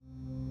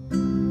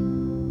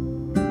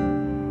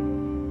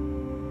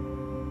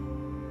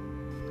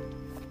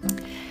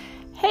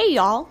Hey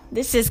y'all,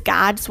 this is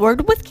God's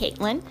Word with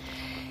Caitlin,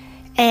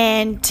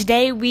 and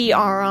today we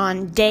are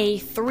on day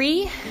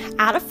 3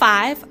 out of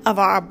 5 of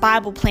our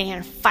Bible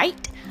plan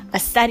Fight, a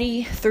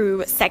study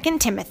through 2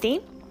 Timothy.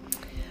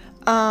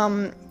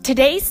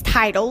 Today's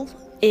title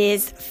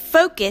is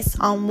Focus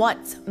on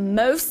What's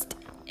Most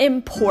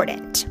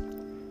Important.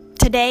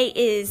 Today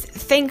is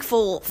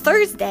Thankful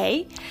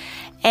Thursday,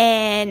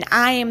 and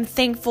I am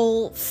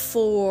thankful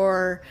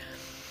for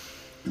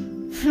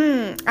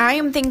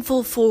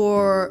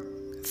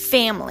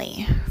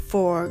family,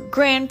 for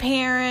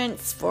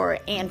grandparents, for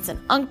aunts and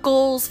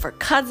uncles, for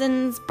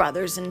cousins,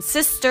 brothers and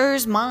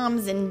sisters,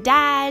 moms and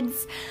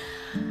dads.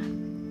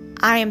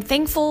 I am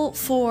thankful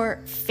for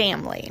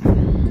family.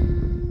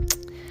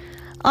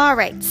 All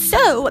right,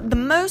 so the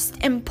most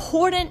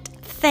important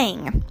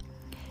thing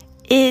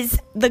is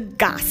the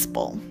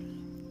gospel,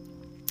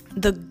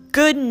 the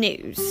good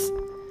news.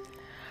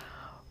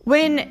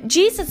 When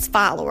Jesus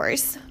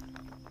followers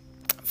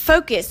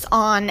focus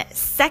on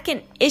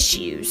second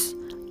issues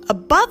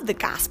above the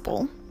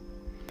gospel,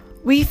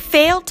 we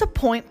fail to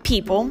point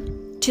people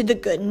to the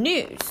good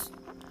news,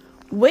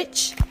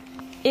 which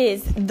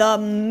is the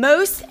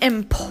most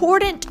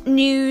important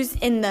news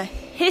in the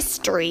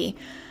history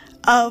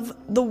of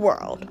the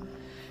world.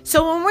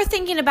 So when we're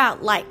thinking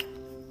about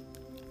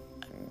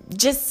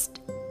just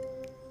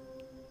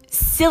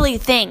silly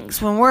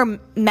things, when we're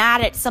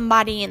mad at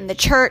somebody in the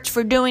church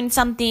for doing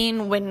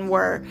something, when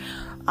we're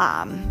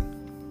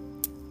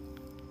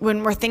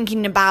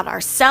thinking about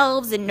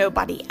ourselves and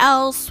nobody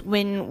else,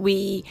 when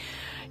we're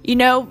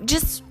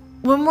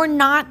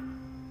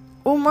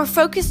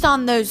focused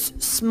on those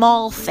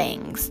small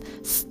things,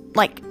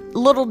 like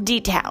little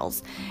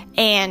details,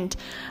 and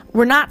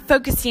we're not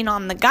focusing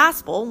on the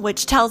gospel,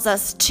 which tells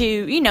us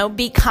to,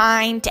 be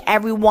kind to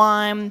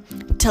everyone,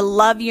 to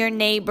love your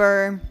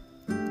neighbor.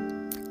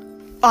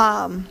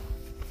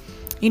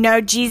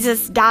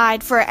 Jesus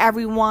died for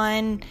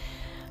everyone,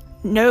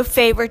 no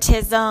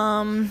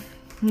favoritism,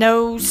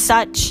 no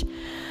such.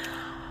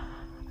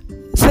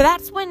 So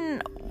that's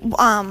when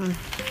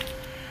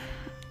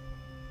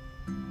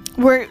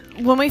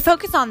we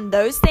focus on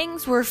those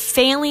things, we're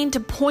failing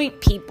to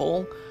point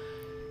people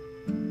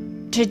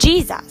to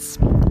Jesus.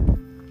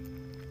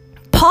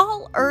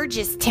 Paul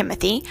urges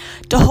Timothy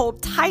to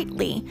hold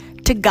tightly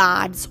to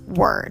God's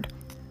word.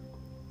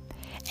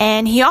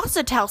 And he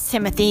also tells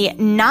Timothy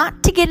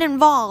not to get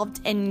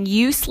involved in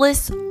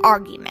useless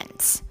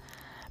arguments,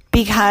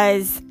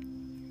 because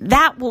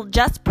that will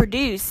just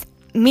produce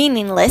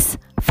meaningless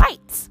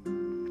fights.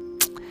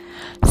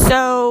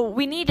 So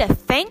we need to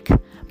think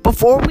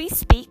before we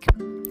speak,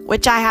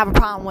 which I have a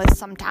problem with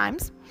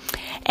sometimes.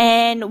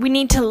 And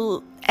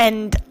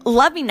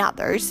loving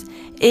others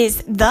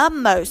is the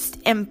most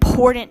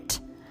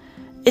important.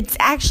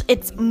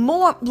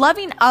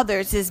 Loving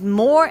others is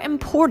more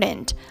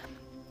important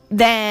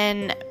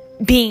than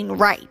being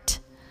right.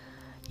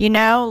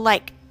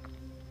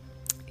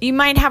 You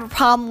might have a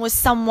problem with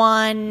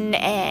someone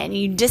and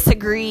you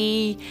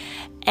disagree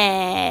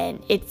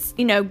and it's,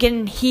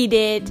 getting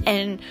heated,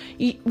 and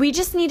we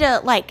just need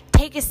to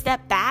take a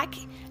step back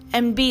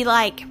and be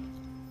like,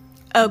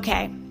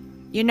 okay,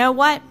 you know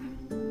what?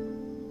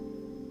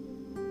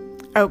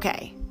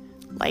 Okay.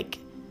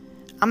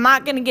 I'm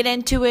not going to get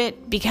into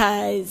it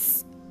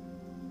because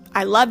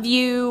I love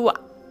you.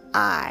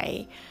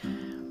 I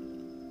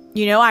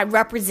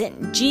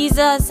represent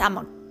Jesus. I'm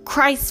a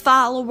Christ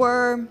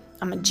follower.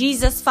 I'm a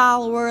Jesus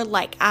follower.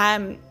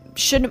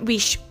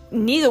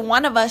 Neither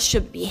one of us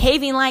should be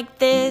behaving like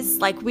this.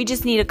 We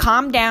just need to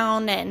calm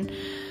down, and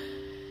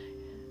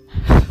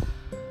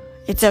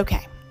it's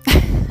okay.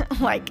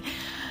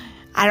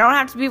 I don't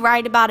have to be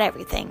right about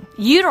everything.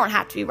 You don't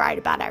have to be right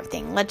about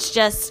everything. Let's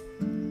just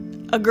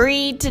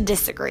agree to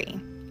disagree.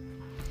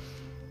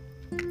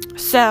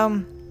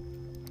 So,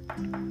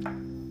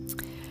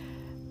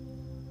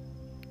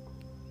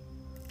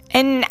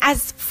 and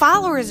as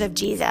followers of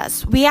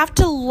Jesus, we have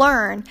to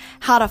learn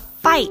how to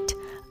fight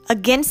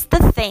against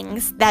the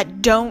things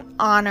that don't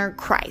honor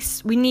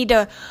Christ. We need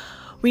to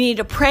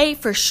pray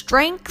for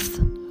strength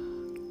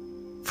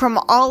from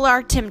all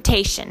our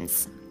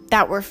temptations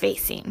that we're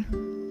facing.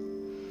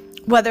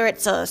 Whether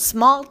it's a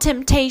small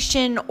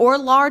temptation or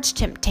large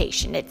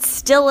temptation, it's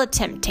still a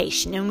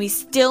temptation, and we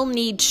still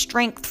need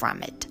strength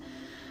from it.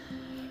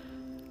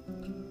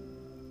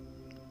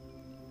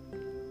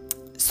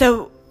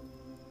 So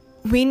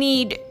we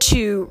need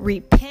to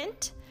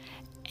repent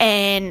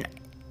and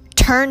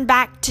turn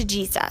back to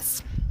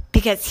Jesus,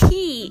 because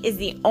He is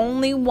the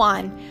only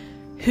one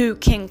who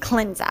can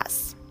cleanse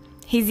us.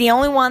 He's the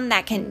only one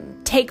that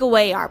can take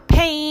away our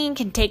pain,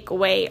 can take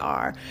away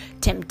our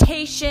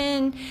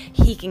temptation.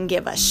 He can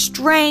give us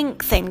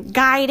strength and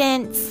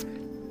guidance.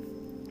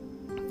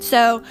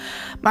 So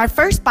my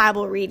first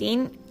Bible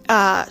reading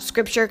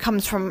scripture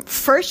comes from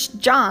 1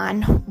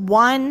 John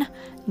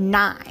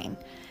 1:9.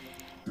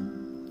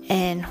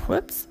 And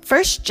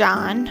 1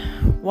 John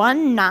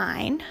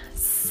 1:9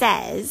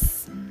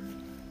 says,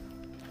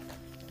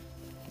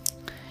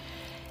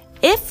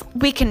 If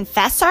we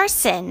confess our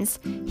sins,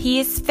 he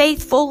is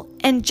faithful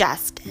and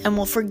just and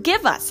will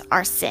forgive us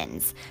our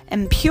sins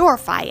and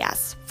purify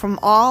us from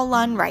all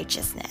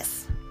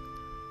unrighteousness.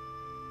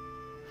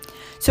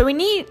 So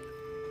you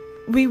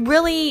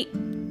really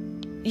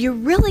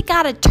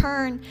got to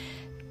turn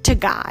to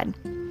God,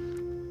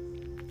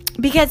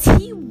 because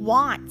he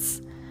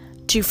wants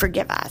to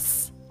forgive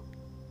us.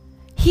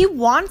 He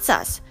wants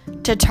us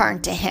to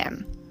turn to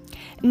him.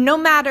 No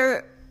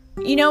matter,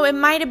 it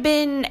might have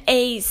been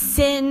a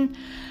sin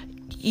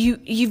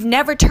you've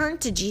never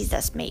turned to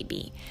Jesus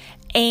maybe.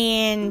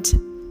 And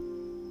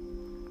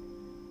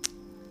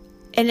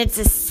it's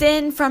a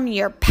sin from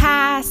your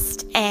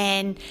past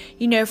and,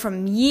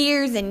 from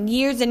years and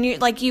years and years,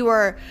 like you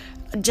were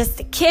just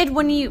a kid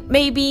when you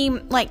maybe,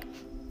 like,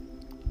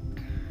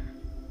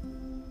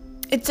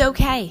 it's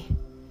okay.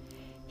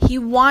 He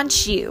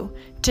wants you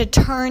to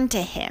turn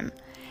to him.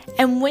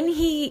 And when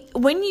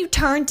you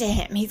turn to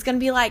him, he's going to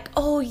be like,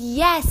 oh,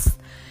 yes,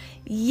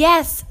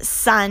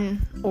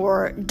 son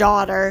or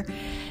daughter.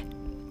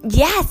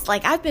 Yes,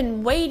 like I've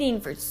been waiting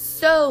for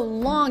so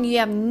long. You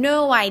have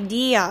no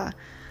idea.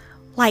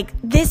 Like,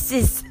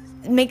 this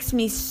makes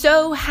me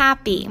so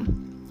happy,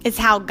 is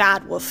how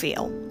God will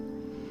feel.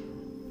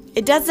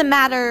 It doesn't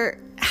matter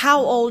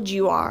how old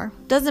you are.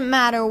 Doesn't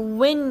matter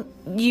when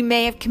you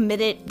may have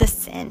committed the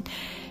sin.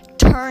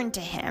 Turn to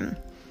him,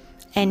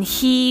 and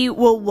he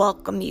will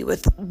welcome you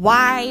with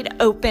wide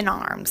open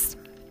arms.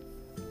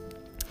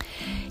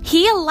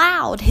 He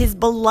allowed his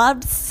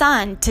beloved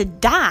son to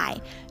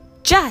die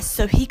just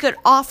so he could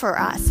offer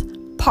us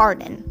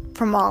pardon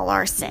from all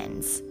our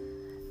sins.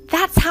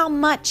 That's how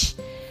much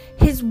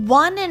his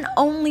one and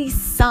only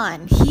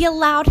son, he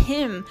allowed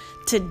him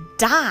to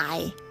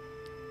die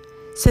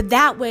so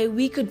that way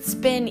we could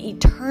spend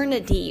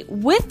eternity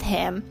with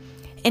him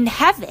in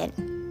heaven.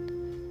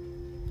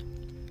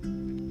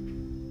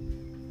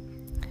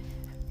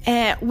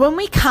 When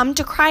we come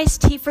to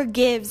Christ, he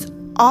forgives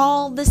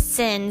all the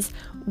sins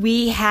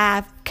we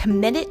have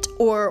committed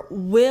or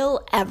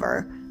will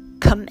ever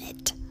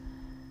commit.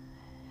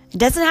 It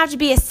doesn't have to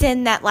be a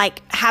sin that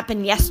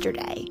happened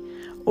yesterday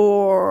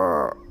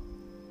or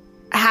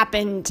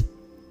happened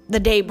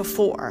the day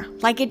before.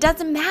 It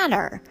doesn't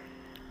matter.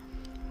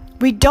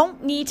 We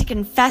don't need to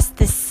confess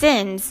the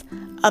sins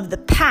of the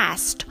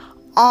past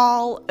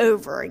all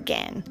over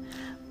again.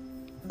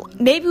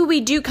 Maybe we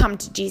do come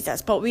to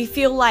Jesus, but we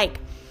feel like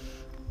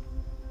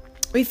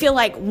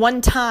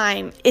one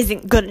time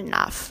isn't good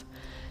enough.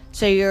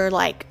 So you're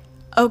like,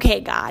 okay,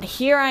 God,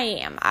 here I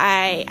am.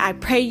 I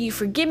pray you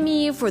forgive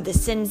me for the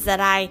sins that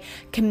I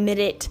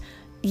committed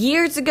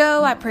years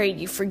ago. I pray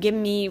you forgive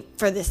me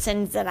for the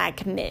sins that I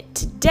commit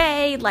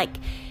today.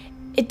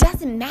 It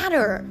doesn't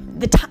matter.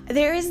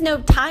 There is no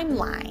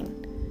timeline.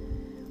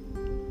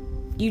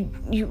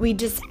 We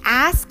just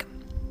ask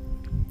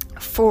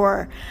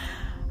for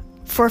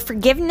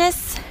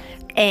forgiveness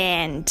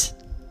and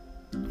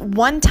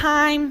one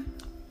time,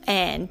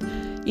 and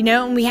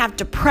we have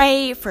to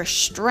pray for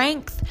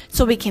strength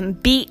so we can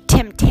beat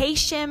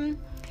temptation,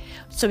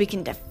 so we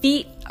can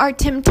defeat our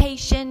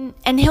temptation,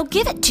 and he'll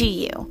give it to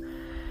you.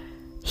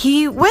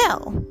 He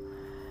will.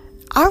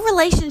 Our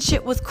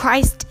relationship with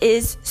Christ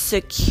is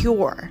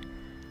secure.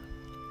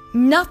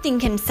 Nothing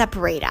can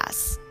separate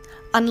us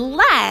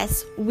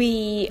unless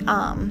we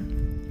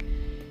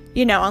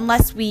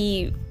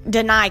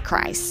deny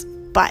Christ.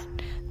 But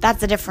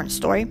that's a different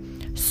story.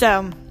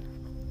 So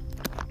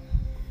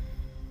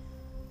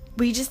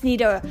we just need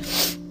to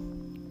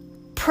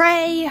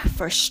pray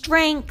for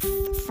strength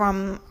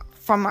from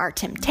our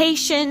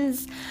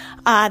temptations.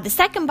 The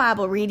second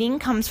Bible reading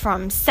comes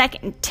from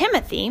 2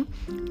 Timothy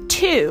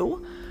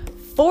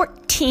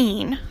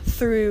 2:14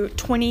 through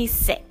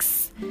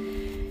 26.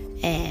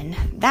 And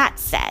that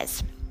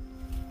says,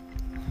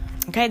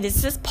 okay,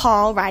 this is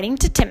Paul writing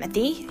to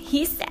Timothy.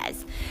 He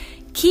says,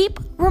 keep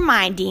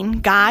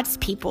reminding God's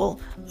people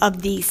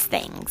of these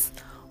things.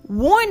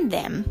 Warn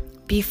them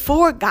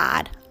before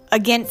God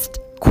against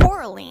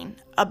quarreling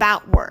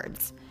about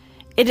words.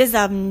 It is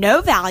of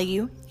no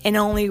value and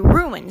only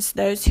ruins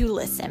those who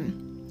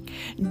listen.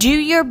 Do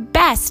your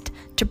best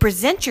to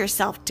present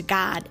yourself to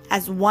God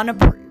as one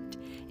approved,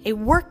 a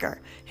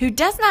worker who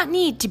does not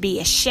need to be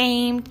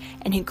ashamed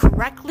and who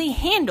correctly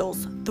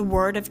handles the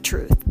word of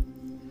truth.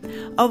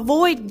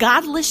 Avoid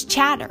godless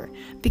chatter,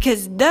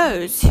 because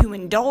those who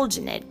indulge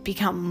in it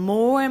become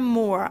more and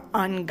more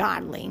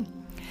ungodly.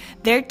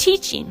 Their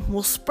teaching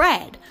will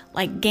spread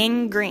like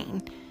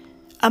gangrene.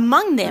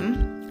 Among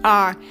them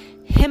are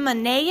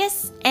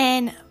Hymenaeus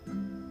and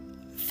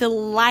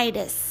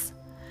Philetus,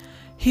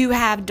 who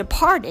have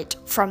departed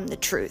from the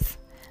truth.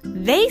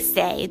 They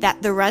say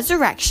that the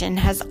resurrection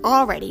has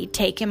already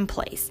taken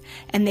place,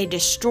 and they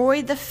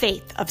destroy the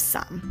faith of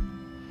some.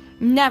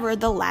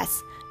 Nevertheless,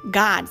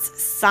 God's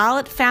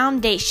solid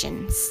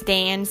foundation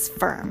stands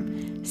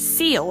firm,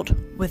 sealed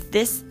with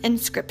this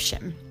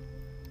inscription: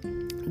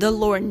 the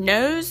Lord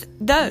knows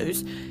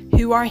those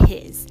who are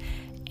his,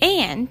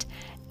 and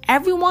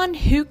everyone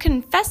who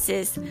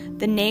confesses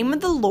the name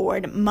of the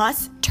Lord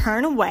must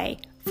turn away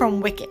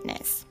from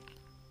wickedness.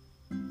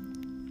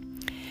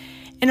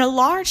 In a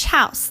large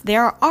house,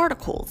 there are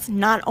articles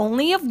not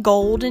only of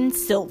gold and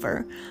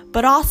silver,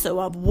 but also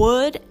of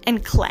wood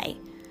and clay.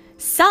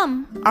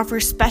 Some are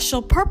for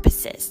special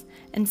purposes,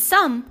 and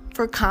some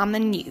for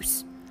common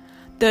use.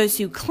 Those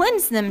who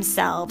cleanse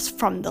themselves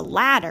from the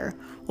latter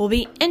will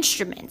be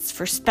instruments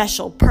for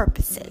special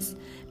purposes,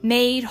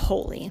 made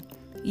holy,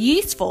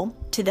 useful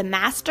to the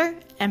master,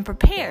 and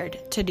prepared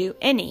to do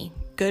any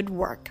good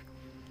work.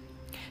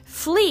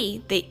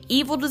 Flee the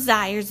evil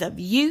desires of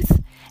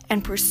youth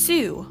and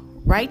pursue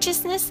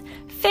righteousness,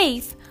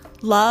 faith,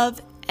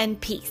 love, and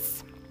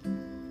peace,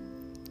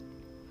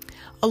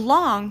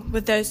 along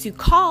with those who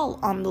call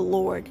on the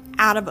Lord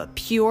out of a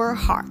pure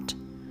heart.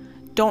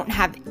 Don't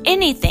have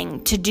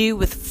anything to do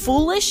with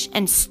foolish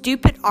and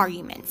stupid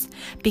arguments,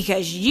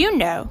 because you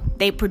know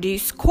they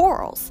produce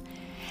quarrels.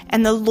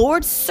 And the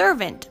Lord's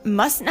servant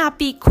must not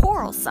be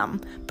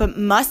quarrelsome, but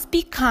must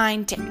be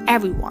kind to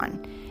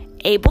everyone,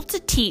 able to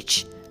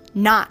teach,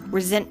 not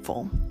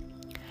resentful.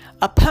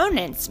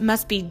 Opponents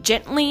must be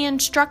gently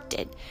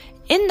instructed,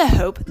 in the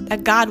hope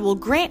that God will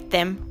grant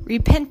them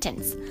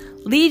repentance,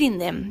 leading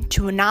them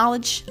to a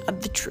knowledge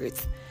of the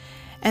truth,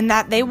 and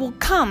that they will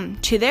come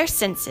to their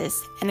senses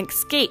and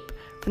escape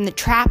from the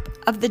trap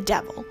of the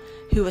devil,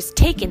 who has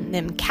taken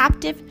them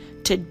captive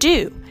to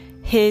do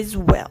his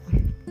will.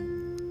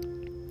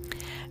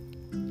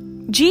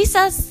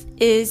 Jesus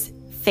is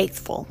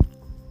faithful.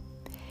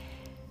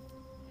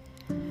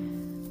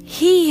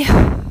 He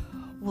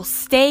will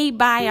stay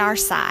by our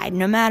side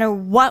no matter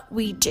what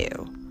we do.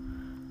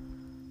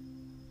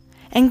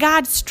 And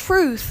God's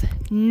truth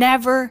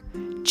never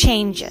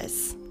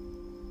changes.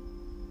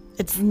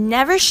 It's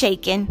never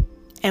shaken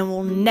and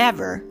will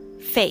never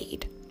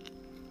fade.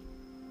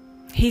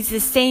 He's the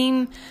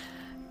same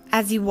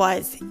as he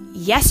was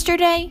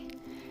yesterday.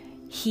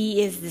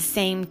 He is the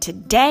same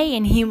today,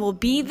 and he will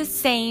be the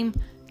same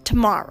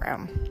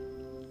tomorrow.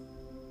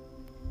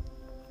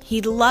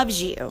 He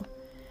loves you.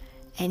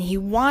 And he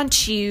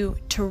wants you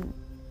to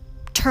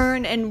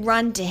turn and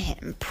run to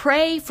him.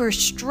 Pray for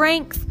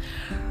strength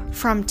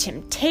from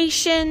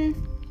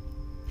temptation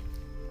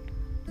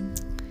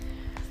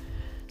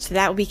so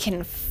that we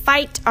can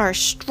fight our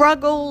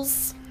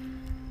struggles.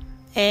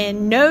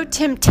 And no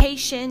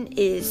temptation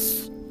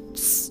is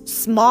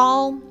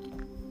small.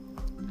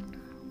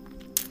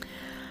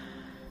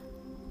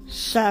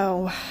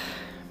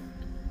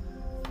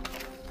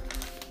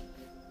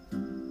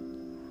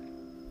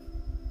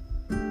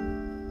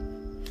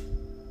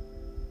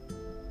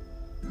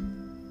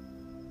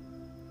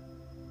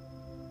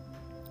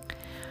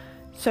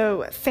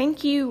 So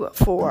thank you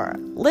for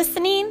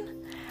listening.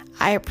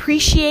 I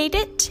appreciate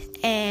it,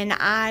 and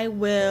I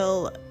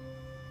will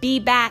be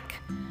back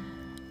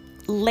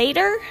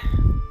later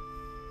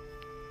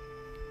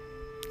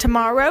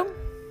tomorrow.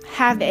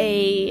 Have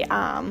a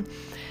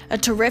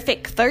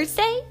terrific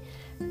Thursday.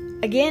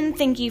 Again,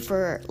 thank you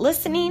for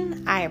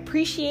listening. I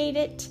appreciate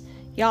it.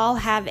 Y'all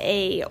have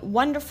a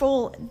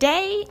wonderful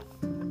day,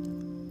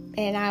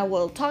 and I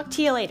will talk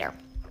to you later.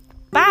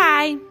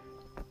 Bye.